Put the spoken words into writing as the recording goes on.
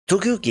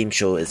Tokyo Game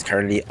Show is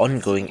currently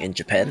ongoing in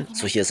Japan,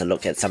 so here's a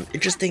look at some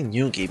interesting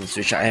new games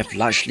which I have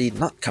largely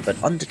not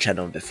covered on the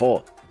channel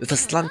before, with a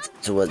slant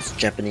towards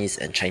Japanese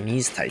and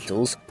Chinese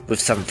titles, with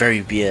some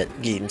very weird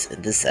games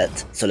in this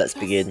set. So let's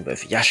begin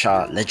with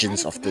Yasha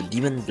Legends of the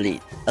Demon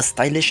Blade, a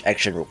stylish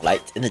action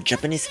roguelite in a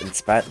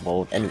Japanese-inspired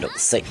mode and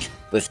looks sick,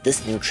 with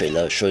this new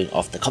trailer showing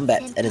off the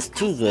combat and is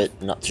too good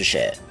not to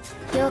share.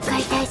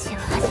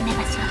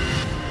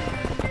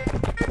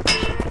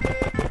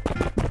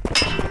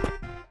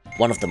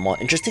 One of the more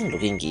interesting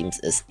looking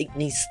games is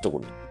Ignis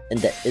Stone, in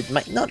that it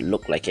might not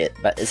look like it,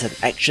 but it's an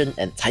action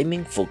and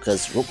timing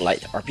focused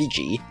roguelite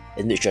RPG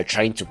in which you're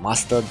trying to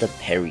master the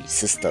parry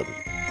system.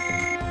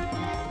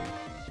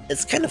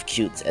 It's kind of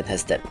cute and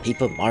has that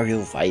Paper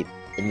Mario vibe,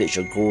 in which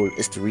your goal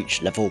is to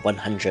reach level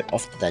 100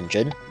 of the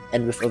dungeon,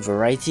 and with a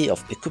variety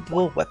of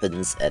equipable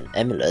weapons and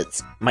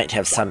amulets, might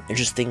have some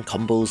interesting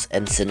combos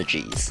and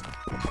synergies.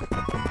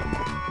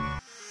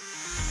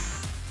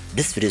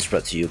 This video is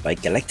brought to you by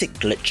Galactic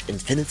Glitch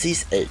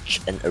Infinity's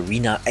Edge, an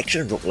arena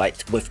action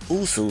roguelite with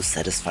also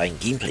satisfying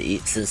gameplay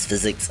since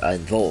physics are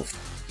involved.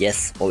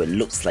 Yes, while it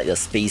looks like a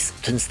space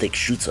twin-stick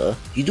shooter,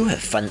 you do have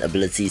fun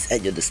abilities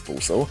at your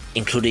disposal,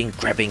 including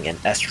grabbing an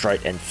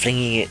asteroid and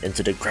flinging it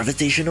into the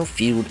gravitational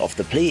field of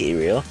the play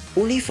area,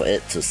 only for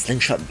it to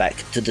slingshot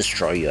back to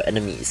destroy your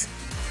enemies.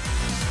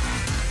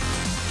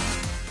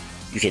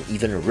 You can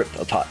even rip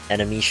apart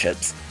enemy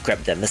ships, grab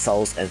their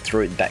missiles and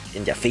throw it back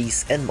in their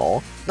face and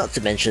more, not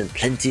to mention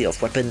plenty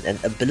of weapon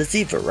and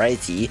ability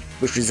variety,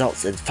 which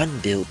results in fun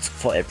builds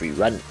for every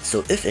run. So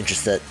if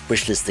interested,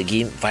 wishlist the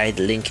game via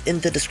the link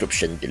in the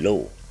description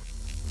below.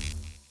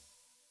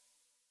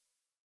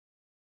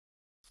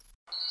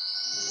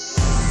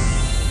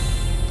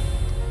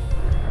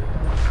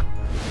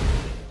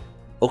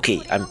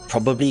 Okay, I'm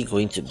probably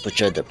going to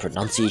butcher the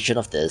pronunciation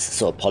of this,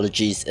 so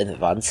apologies in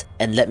advance,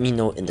 and let me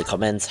know in the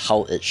comments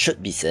how it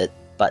should be said,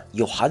 but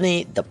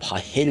Yohane the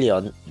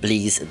Parhelion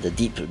Blaze in the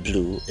Deep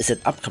Blue is an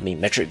upcoming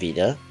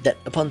Metroidvania that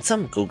upon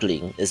some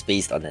googling is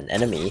based on an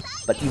anime,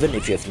 but even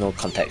if you have no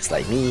context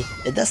like me,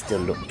 it does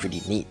still look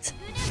pretty neat.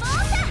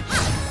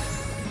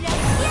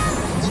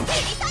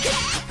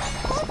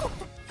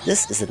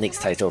 This is the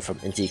next title from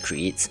Inti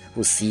Creates,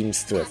 who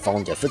seems to have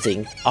found their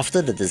footing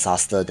after the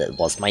disaster that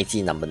was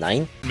Mighty No.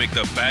 9. Make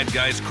the bad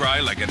guys cry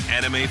like an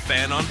anime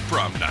fan on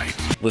prom night.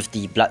 With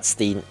the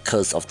Bloodstained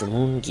Curse of the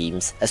Moon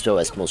games, as well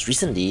as most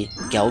recently,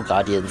 Gal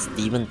Guardian's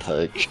Demon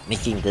Purge,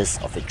 making this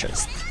of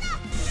interest.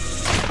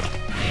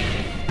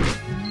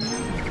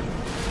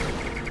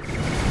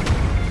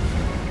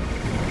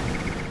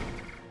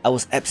 I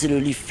was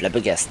absolutely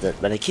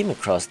flabbergasted when I came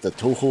across the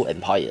Toho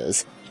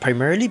Empires,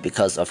 primarily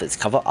because of its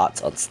cover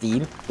art on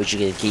Steam, which you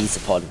can gaze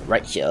upon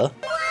right here.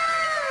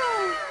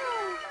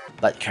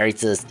 But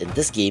characters in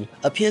this game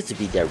appear to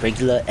be their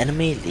regular anime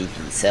lady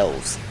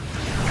selves.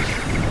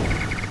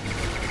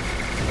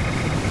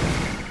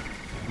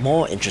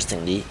 More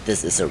interestingly,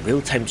 this is a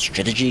real-time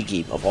strategy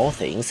game of all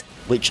things,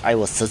 which I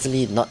was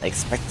certainly not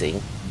expecting,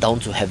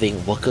 down to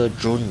having worker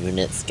drone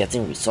units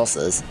getting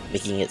resources,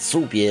 making it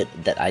so weird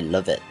that I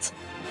love it.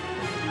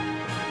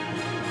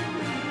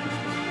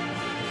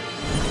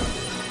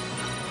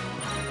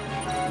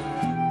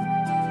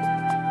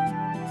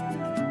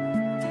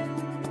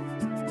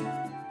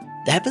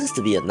 There happens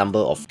to be a number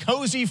of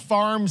cozy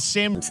farm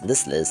sims in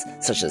this list,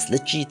 such as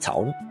Litchi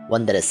Town,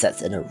 one that is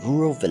set in a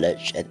rural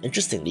village and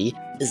interestingly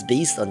is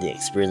based on the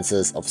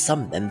experiences of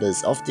some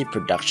members of the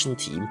production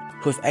team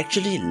who have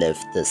actually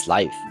lived this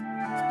life.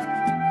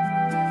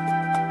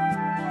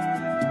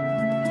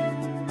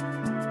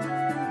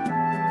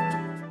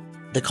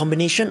 The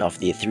combination of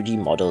the 3D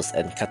models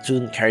and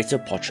cartoon character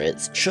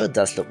portraits sure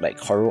does look like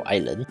Horror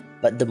Island,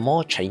 but the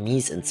more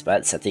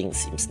Chinese-inspired setting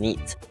seems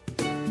neat.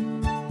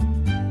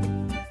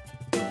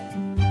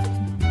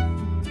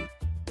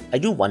 I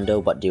do wonder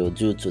what they will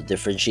do to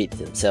differentiate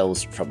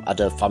themselves from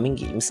other farming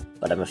games,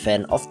 but I'm a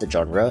fan of the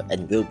genre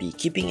and will be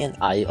keeping an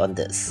eye on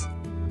this.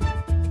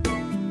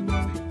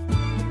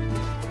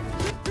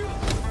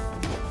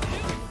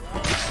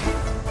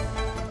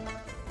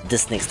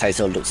 This next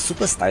title looks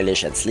super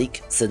stylish and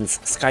sleek, since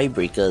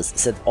Skybreakers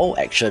is an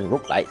all-action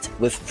roguelite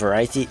with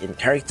variety in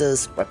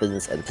characters,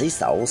 weapons and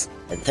playstyles,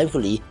 and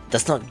thankfully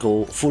does not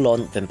go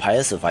full-on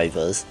Vampire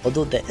Survivors,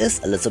 although there is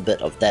a little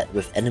bit of that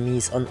with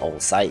enemies on all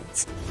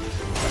sides.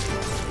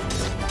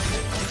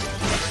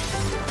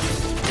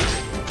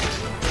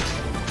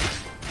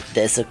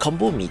 There's a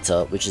combo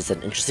meter, which is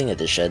an interesting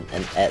addition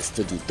and adds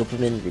to the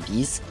dopamine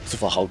release, so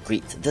for how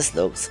great this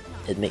looks,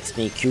 it makes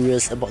me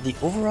curious about the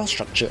overall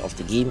structure of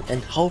the game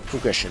and how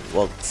progression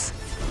works.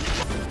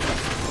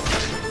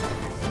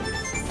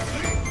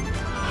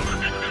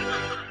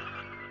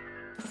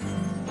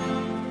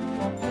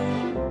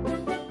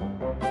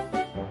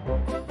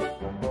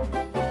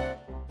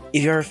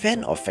 If you're a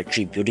fan of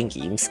factory building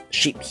games,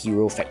 Shape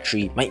Hero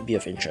Factory might be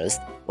of interest,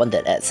 one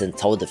that adds in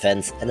tower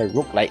defense and a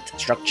roguelite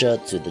structure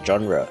to the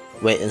genre,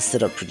 where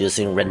instead of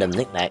producing random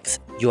knickknacks,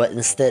 you are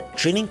instead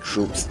training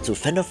troops to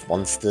fend off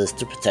monsters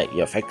to protect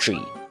your factory.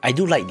 I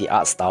do like the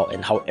art style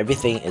and how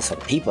everything is on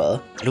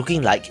paper,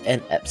 looking like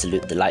an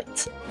absolute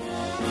delight.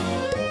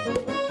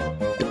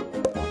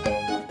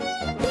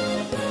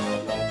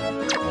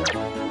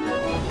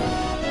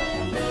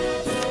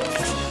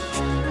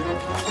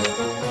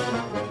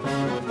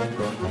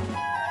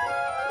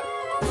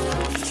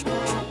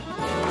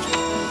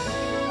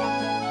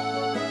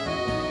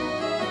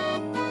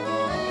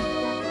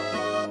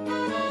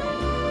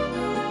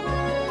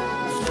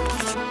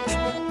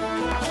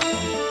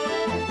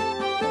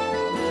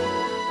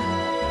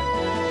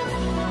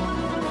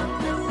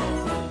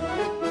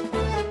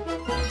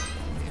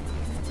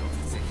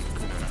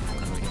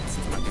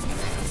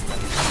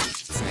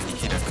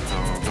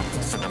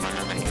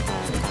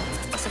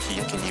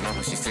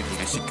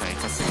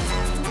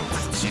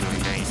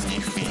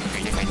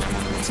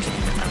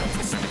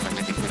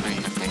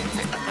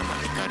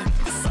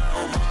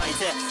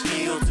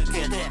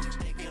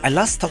 I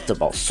last talked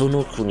about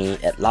Sono Kuni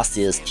at last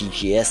year's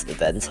TGS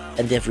event,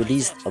 and they've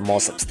released a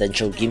more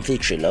substantial gameplay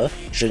trailer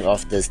showing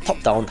off this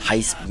top-down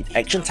high-speed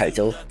action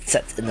title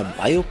set in a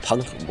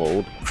biopunk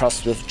world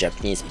crossed with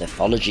Japanese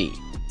mythology.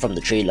 From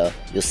the trailer,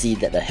 you'll see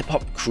that a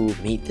hip-hop crew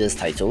made this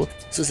title,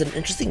 so it's an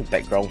interesting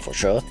background for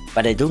sure,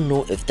 but I don't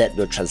know if that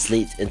will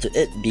translate into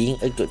it being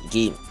a good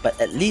game, but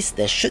at least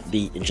there should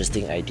be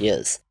interesting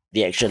ideas.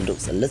 The action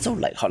looks a little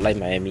like Hotline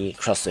Miami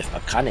crossed with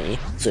Akane,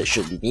 so it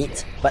should be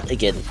neat, but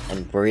again,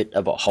 I'm worried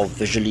about how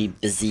visually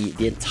busy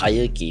the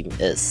entire game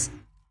is.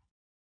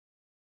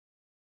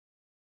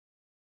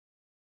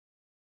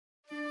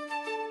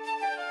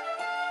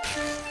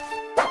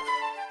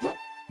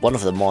 One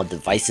of the more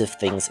divisive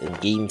things in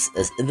games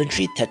is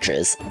inventory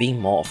Tetris being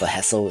more of a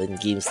hassle in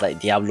games like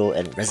Diablo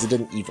and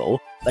Resident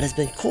Evil, but has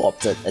been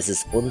co-opted as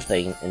its own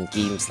thing in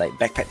games like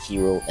Backpack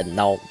Hero and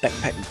now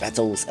Backpack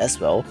Battles as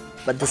well,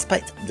 but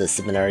despite the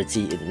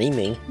similarity in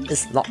naming,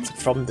 it's not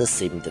from the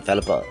same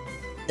developer.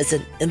 It's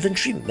an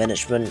inventory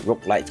management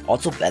roguelite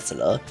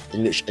auto-battler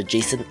in which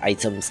adjacent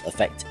items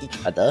affect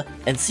each other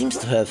and seems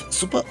to have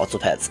Super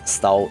Autopaths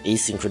style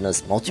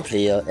asynchronous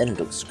multiplayer and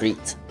looks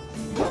great.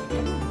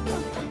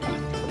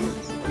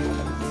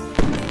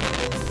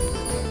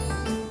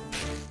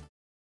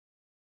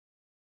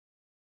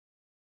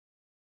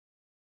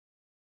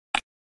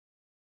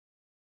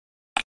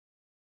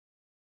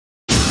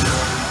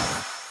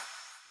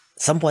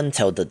 Someone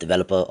told the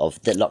developer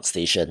of Deadlock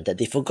Station that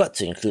they forgot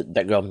to include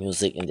background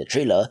music in the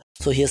trailer,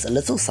 so here's a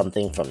little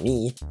something from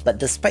me, but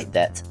despite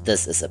that,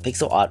 this is a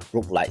pixel art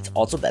roguelite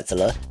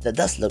auto-battler that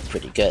does look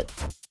pretty good.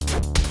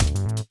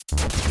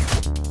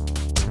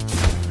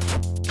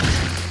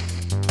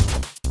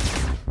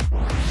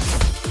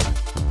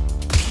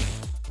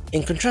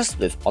 In contrast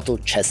with auto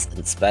chess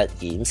inspired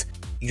games,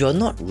 you're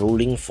not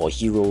rolling for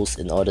heroes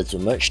in order to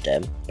merge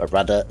them, but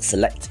rather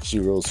select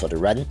heroes for the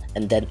run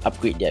and then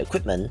upgrade their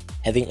equipment,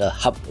 having a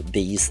hub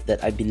base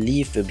that I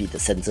believe will be the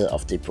center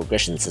of the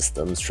progression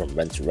systems from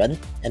run to run,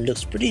 and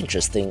looks pretty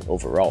interesting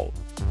overall.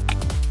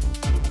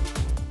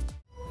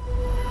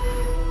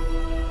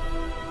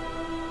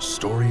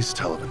 Stories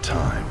tell of a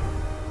time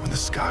when the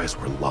skies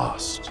were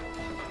lost,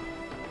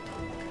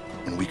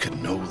 and we could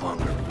no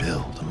longer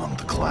build among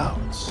the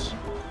clouds.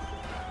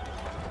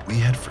 We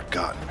had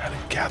forgotten how to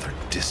gather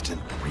distant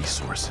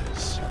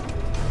resources,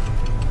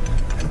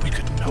 and we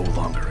could no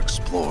longer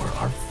explore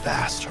our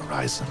vast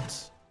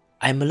horizons.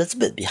 I'm a little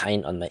bit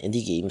behind on my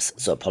indie games,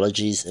 so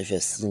apologies if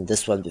you've seen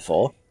this one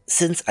before,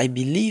 since I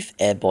believe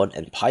Airborne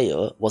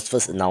Empire was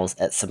first announced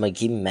at Summer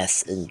Game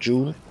Mass in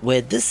June,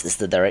 where this is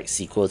the direct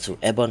sequel to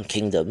Airborne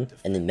Kingdom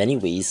and in many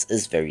ways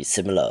is very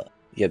similar.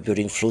 You're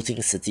building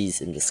floating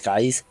cities in the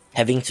skies,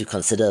 having to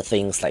consider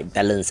things like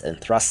balance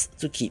and thrust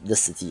to keep the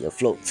city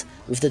afloat,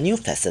 with the new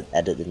facet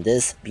added in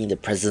this being the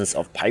presence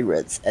of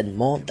pirates and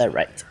more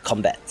direct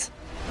combat.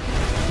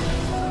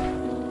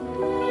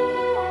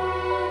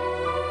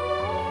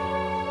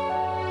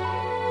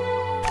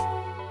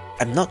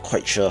 I'm not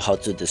quite sure how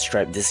to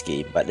describe this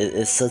game, but it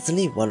is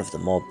certainly one of the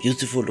more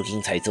beautiful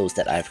looking titles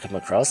that I have come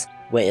across,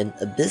 where in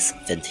Abyss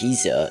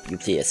Fantasia you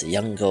play as a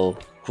young girl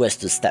who has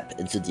to step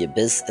into the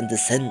abyss and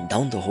descend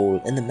down the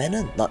hole in a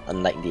manner not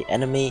unlike the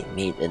anime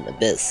made in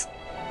Abyss.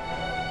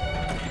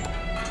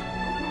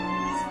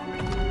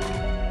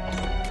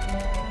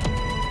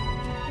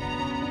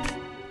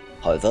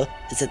 However,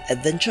 it's an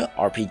adventure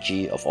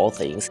RPG of all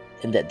things,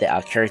 in that there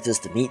are characters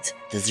to meet,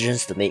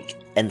 decisions to make,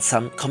 and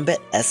some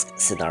combat-esque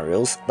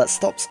scenarios, but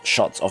stops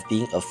short of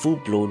being a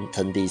full-blown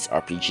turn-based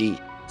RPG,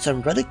 so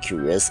I'm rather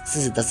curious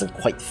since it doesn't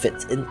quite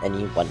fit in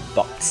any one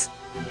box.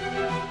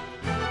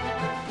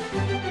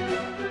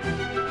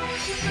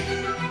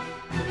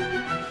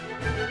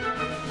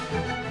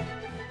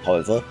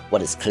 However,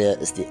 what is clear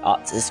is the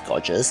art is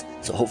gorgeous,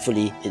 so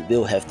hopefully it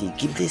will have the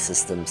gameplay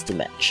systems to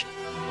match.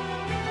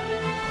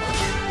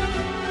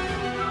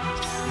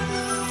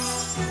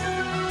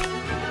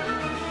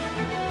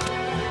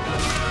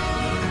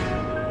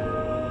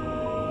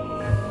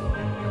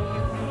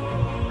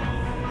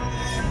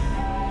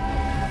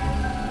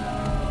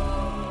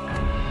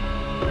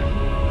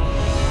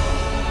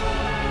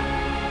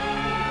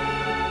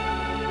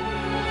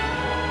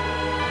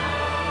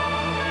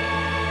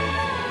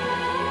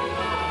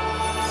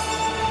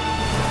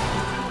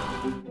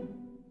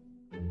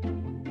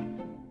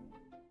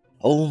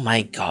 Oh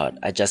my god,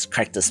 I just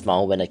cracked a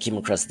smile when I came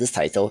across this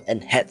title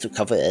and had to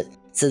cover it,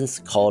 since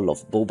Call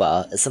of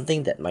Boba is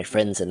something that my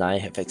friends and I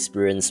have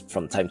experienced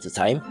from time to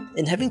time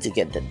in having to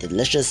get that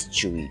delicious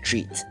chewy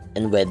treat.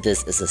 And where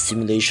this is a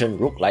simulation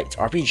roguelite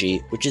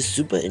RPG which is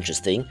super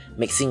interesting,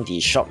 mixing the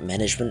shop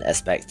management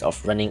aspect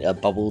of running a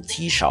bubble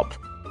tea shop,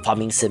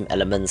 farming sim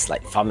elements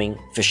like farming,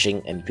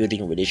 fishing and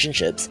building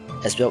relationships,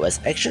 as well as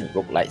action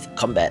roguelite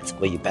combat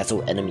where you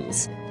battle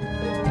enemies.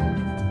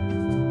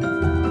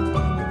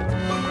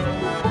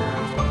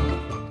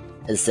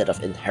 Instead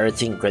of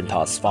inheriting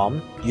Grandpa's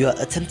farm, you are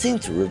attempting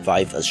to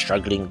revive a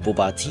struggling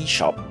boba tea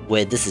shop,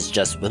 where this is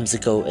just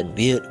whimsical and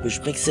weird, which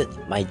makes it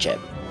my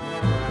jam.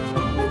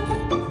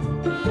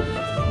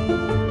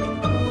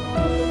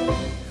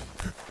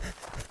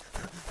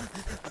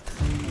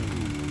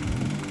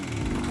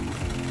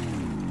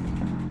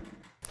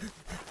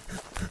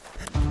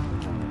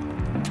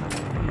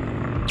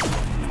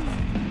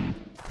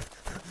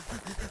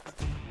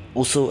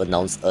 Also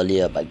announced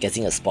earlier but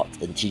getting a spot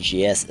in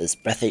TGS is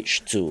Breath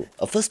Age 2,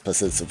 a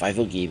first-person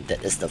survival game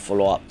that is the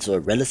follow-up to a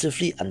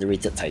relatively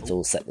underrated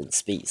title set in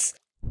space.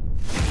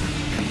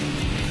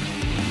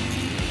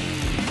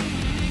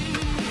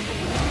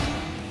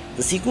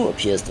 The sequel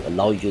appears to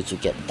allow you to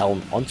get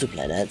down onto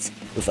planets,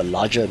 with a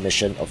larger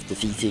mission of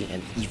defeating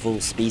an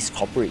evil space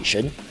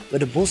corporation, where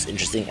the most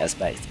interesting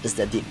aspect is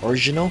that the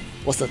original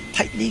was a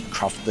tightly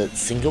crafted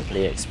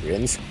single-player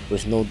experience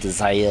with no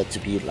desire to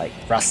be like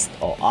Rust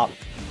or Ark,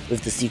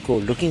 with the sequel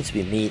looking to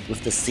be made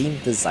with the same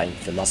design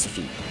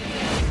philosophy.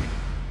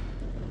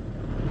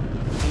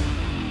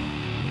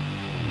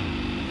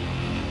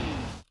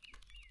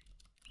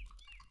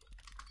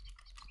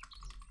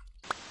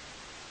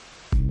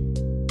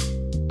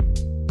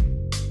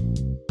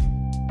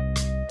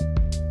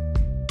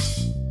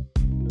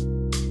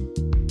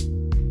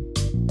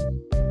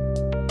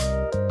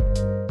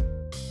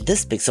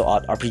 This pixel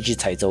art RPG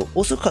title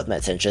also caught my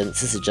attention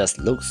since it just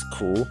looks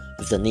cool,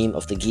 with the name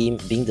of the game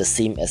being the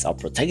same as our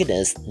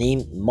protagonist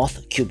named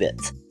Moth Cubit.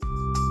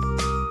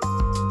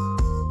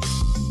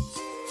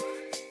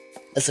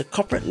 As a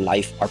corporate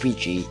life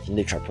RPG in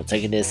which our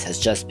protagonist has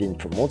just been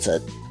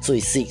promoted, so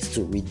he seeks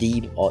to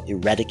redeem or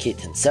eradicate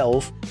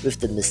himself, with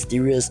the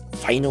mysterious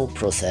final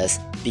process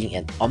being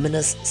an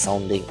ominous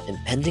sounding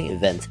impending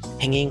event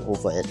hanging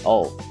over it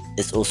all.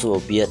 It's also a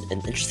weird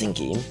and interesting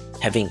game,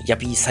 having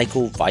yuppie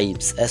psycho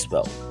vibes as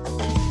well.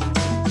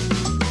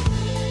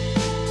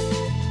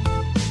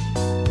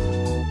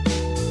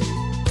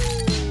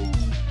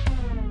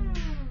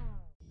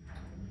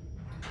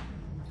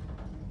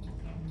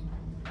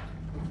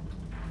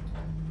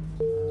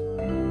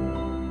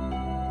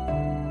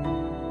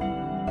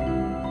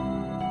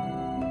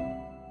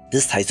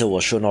 This title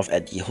was shown off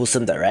at the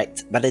Wholesome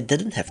Direct, but I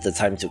didn't have the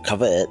time to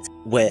cover it,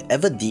 where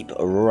Everdeep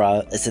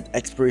Aurora is an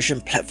exploration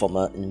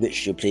platformer in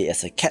which you play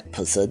as a cat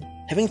person,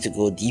 having to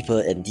go deeper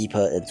and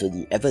deeper into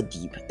the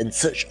Everdeep in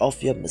search of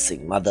your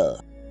missing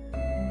mother.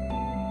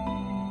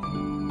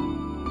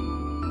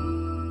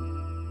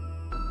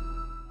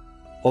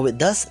 While it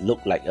does look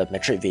like a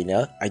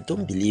Metroidvania, I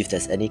don't believe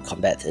there's any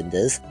combat in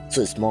this,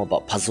 so it's more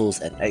about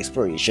puzzles and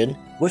exploration,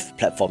 with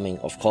platforming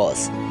of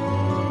course.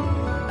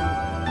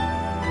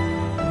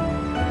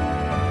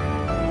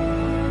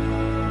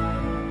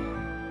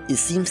 It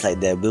seems like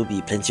there will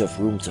be plenty of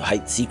room to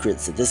hide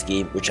secrets in this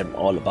game, which I'm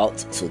all about,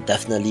 so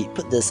definitely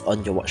put this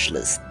on your watch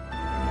list.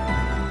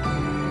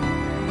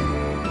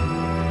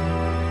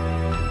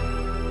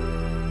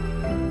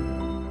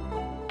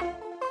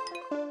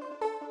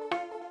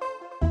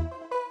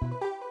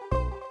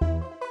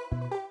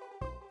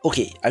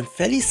 Okay, I'm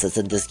fairly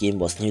certain this game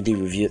was newly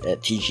reviewed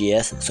at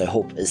TGS, so I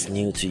hope it's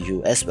new to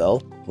you as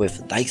well,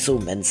 with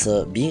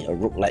Daisomancer being a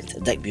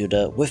roguelite deck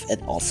builder with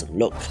an awesome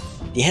look.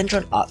 The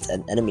hand-drawn art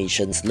and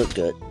animations look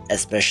good,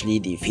 especially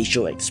the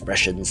facial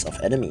expressions of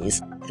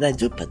enemies, and I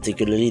do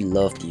particularly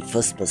love the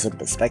first-person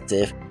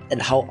perspective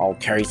and how our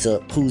character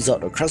pulls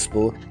out a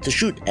crossbow to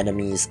shoot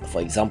enemies,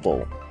 for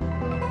example.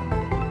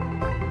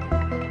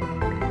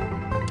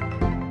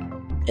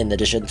 In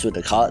addition to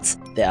the cards,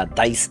 there are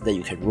dice that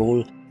you can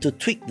roll to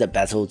tweak the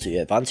battle to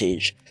your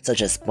advantage,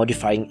 such as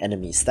modifying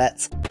enemy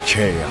stats,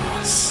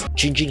 Chaos.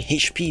 changing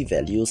HP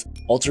values,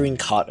 altering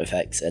card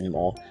effects and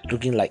more,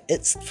 looking like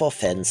it's for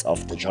fans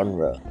of the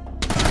genre.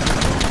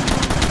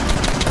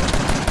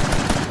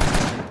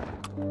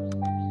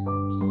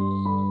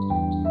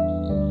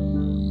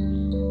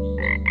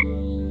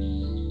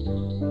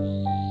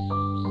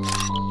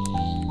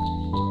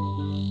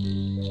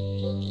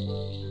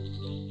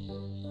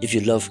 If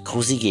you love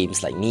cozy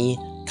games like me,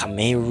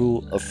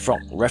 Kameru, a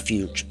frog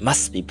refuge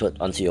must be put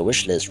onto your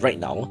wishlist right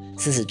now,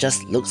 since it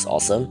just looks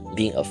awesome,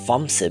 being a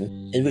farm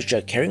sim in which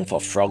you're caring for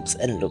frogs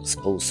and looks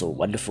oh so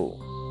wonderful.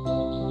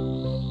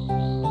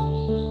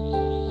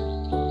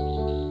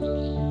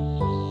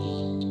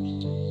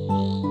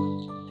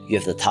 You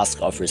have the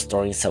task of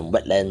restoring some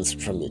wetlands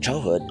from your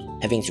childhood,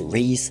 having to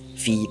raise,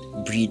 feed,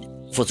 breed,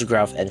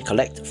 photograph and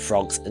collect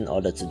frogs in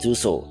order to do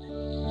so.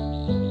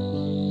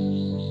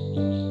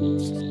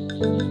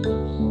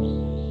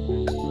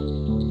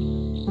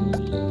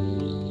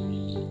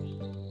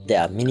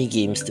 there are mini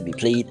games to be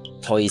played,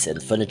 toys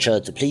and furniture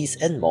to place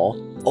and more,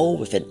 all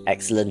with an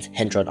excellent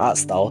hand-drawn art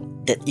style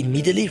that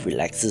immediately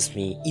relaxes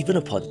me even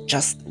upon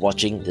just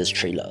watching this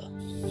trailer.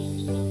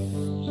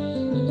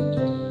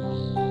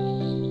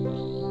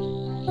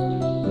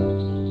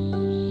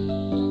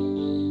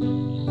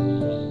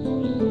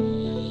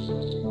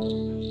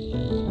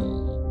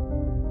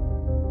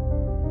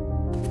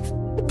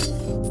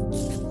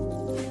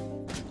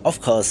 Of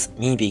course,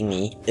 me being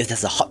me, if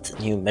there's a hot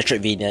new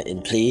Metroidvania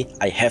in play,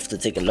 I have to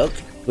take a look,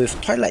 with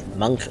Twilight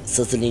Monk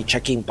certainly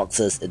checking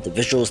boxes in the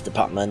visuals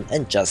department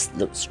and just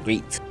looks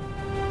great.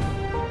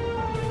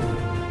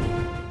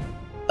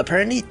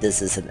 Apparently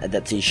this is an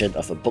adaptation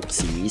of a book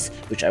series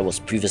which I was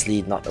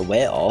previously not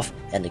aware of,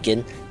 and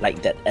again,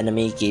 like that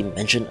anime game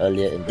mentioned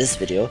earlier in this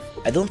video,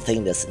 I don't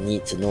think there's a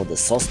need to know the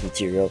source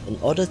material in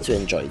order to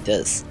enjoy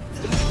this.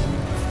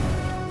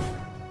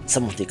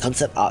 Some of the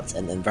concept art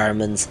and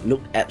environments look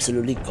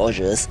absolutely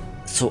gorgeous,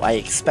 so I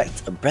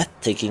expect a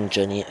breathtaking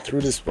journey through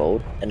this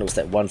world, and looks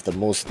like one of the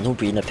most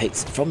no-brainer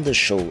picks from the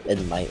show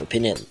in my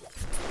opinion.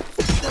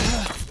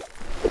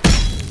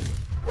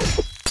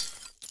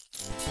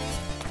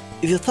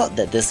 If you thought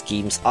that this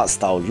game's art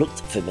style looked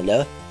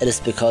familiar, it is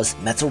because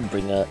Metal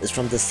Bringer is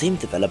from the same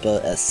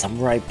developer as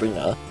Samurai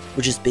Bringer,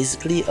 which is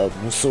basically a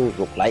Musou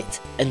roguelite,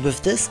 and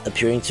with this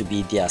appearing to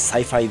be their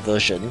sci-fi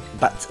version,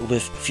 but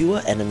with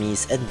fewer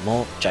enemies and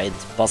more giant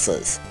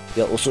bosses.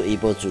 You are also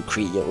able to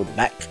create your own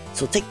mech,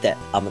 so take that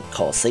Armored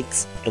Core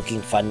 6,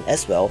 looking fun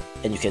as well,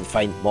 and you can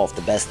find more of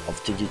the best of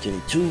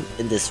 2022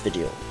 in this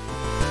video.